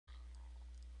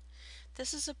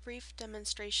This is a brief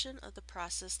demonstration of the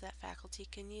process that faculty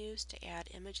can use to add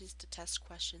images to test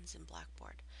questions in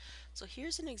Blackboard. So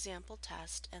here's an example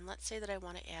test, and let's say that I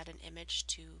want to add an image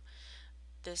to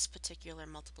this particular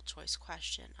multiple choice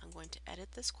question. I'm going to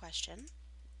edit this question,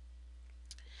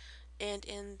 and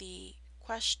in the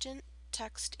question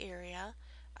text area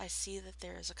I see that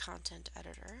there is a content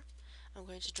editor. I'm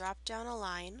going to drop down a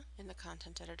line in the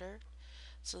content editor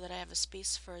so that I have a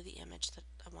space for the image that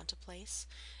I want to place.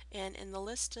 And in the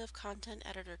list of content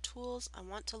editor tools, I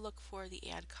want to look for the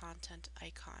add content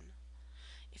icon.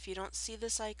 If you don't see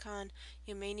this icon,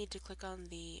 you may need to click on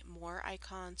the more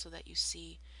icon so that you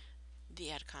see the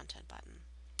add content button.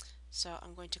 So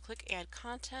I'm going to click add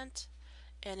content,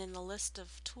 and in the list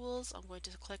of tools I'm going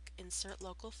to click insert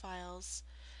local files,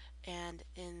 and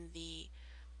in the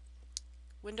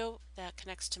window that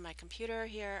connects to my computer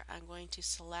here I'm going to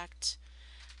select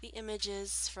the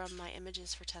images from my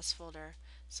images for test folder.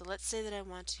 So let's say that I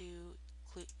want to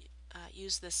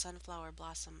use this sunflower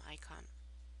blossom icon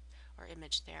or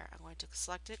image there. I'm going to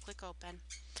select it, click open,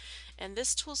 and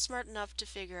this tool's smart enough to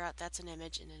figure out that's an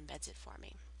image and embeds it for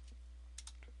me.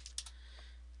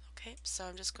 Okay, so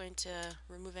I'm just going to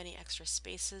remove any extra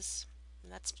spaces,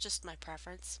 and that's just my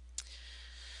preference.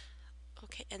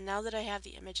 Okay, and now that I have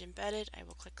the image embedded, I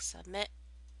will click submit,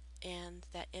 and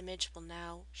that image will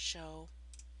now show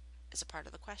as a part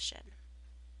of the question.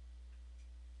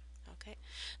 Okay,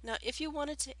 now if you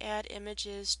wanted to add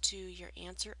images to your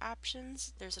answer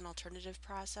options, there's an alternative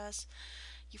process.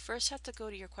 You first have to go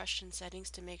to your question settings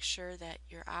to make sure that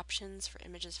your options for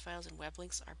images, files, and web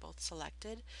links are both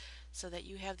selected so that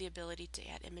you have the ability to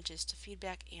add images to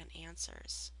feedback and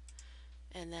answers.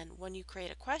 And then when you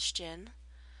create a question,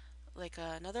 like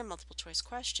another multiple choice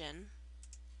question,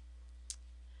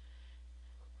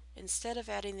 instead of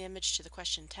adding the image to the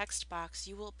question text box,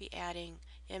 you will be adding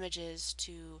images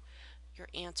to your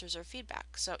answers or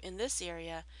feedback. So in this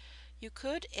area, you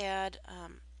could add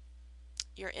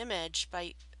your image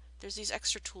by, there's these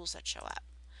extra tools that show up.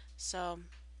 So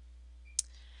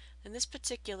in this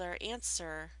particular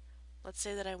answer, let's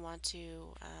say that I want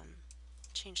to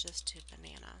change this to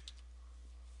banana.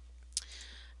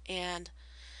 And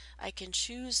I can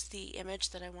choose the image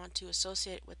that I want to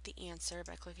associate with the answer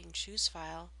by clicking choose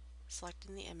file,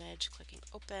 selecting the image, clicking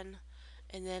open,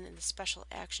 and then in the special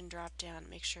action drop down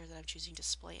make sure that I'm choosing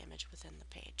display image within the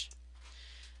page.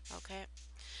 Okay,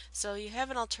 so you have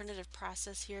an alternative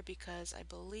process here because I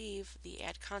believe the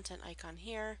add content icon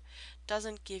here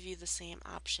doesn't give you the same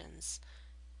options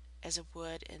as it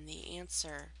would in the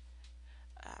answer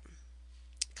um,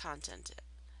 content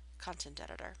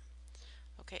editor.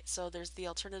 Okay, so there's the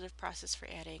alternative process for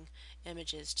adding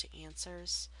images to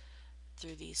answers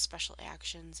through these special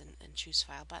actions and choose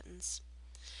file buttons.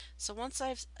 So once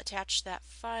I've attached that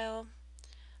file,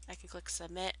 I can click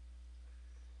submit,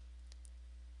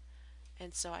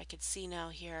 and so I can see now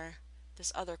here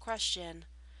this other question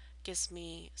gives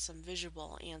me some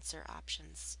visual answer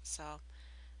options. So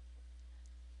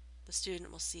the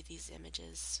student will see these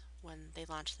images when they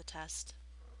launch the test,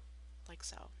 like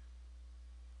so.